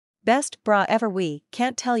Best bra ever. We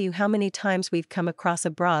can't tell you how many times we've come across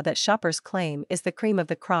a bra that shoppers claim is the cream of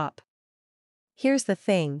the crop. Here's the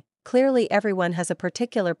thing, clearly everyone has a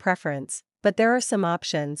particular preference, but there are some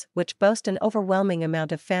options which boast an overwhelming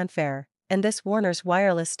amount of fanfare, and this Warner's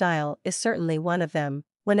wireless style is certainly one of them.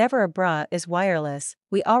 Whenever a bra is wireless,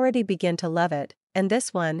 we already begin to love it, and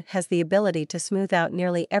this one has the ability to smooth out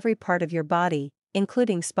nearly every part of your body,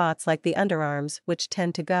 including spots like the underarms which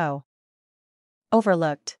tend to go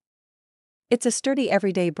overlooked. It's a sturdy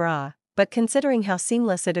everyday bra, but considering how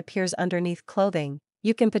seamless it appears underneath clothing,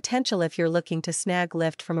 you can potential if you're looking to snag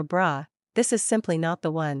lift from a bra, this is simply not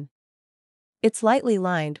the one. It's lightly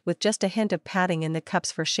lined with just a hint of padding in the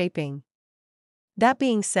cups for shaping. That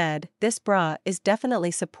being said, this bra is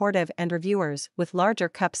definitely supportive and reviewers with larger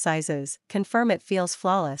cup sizes confirm it feels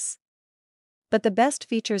flawless. But the best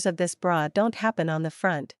features of this bra don't happen on the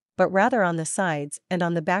front, but rather on the sides and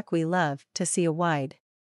on the back. We love to see a wide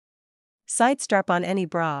side strap on any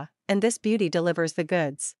bra, and this beauty delivers the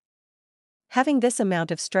goods. Having this amount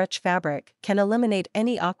of stretch fabric can eliminate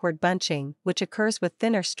any awkward bunching which occurs with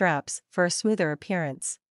thinner straps for a smoother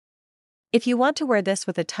appearance. If you want to wear this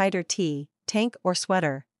with a tighter tee, tank or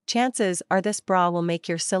sweater, chances are this bra will make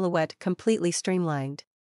your silhouette completely streamlined.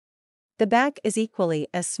 The back is equally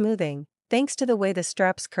as smoothing, thanks to the way the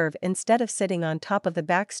straps curve instead of sitting on top of the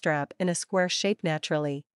back strap in a square shape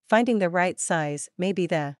naturally. Finding the right size may be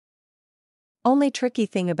the only tricky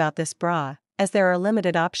thing about this bra, as there are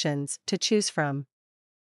limited options to choose from.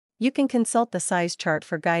 You can consult the size chart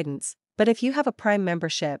for guidance, but if you have a Prime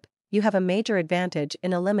membership, you have a major advantage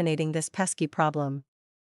in eliminating this pesky problem.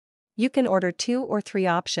 You can order 2 or 3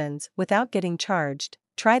 options without getting charged,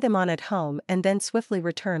 try them on at home and then swiftly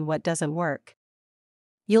return what doesn't work.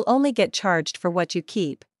 You'll only get charged for what you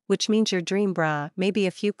keep, which means your dream bra may be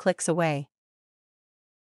a few clicks away.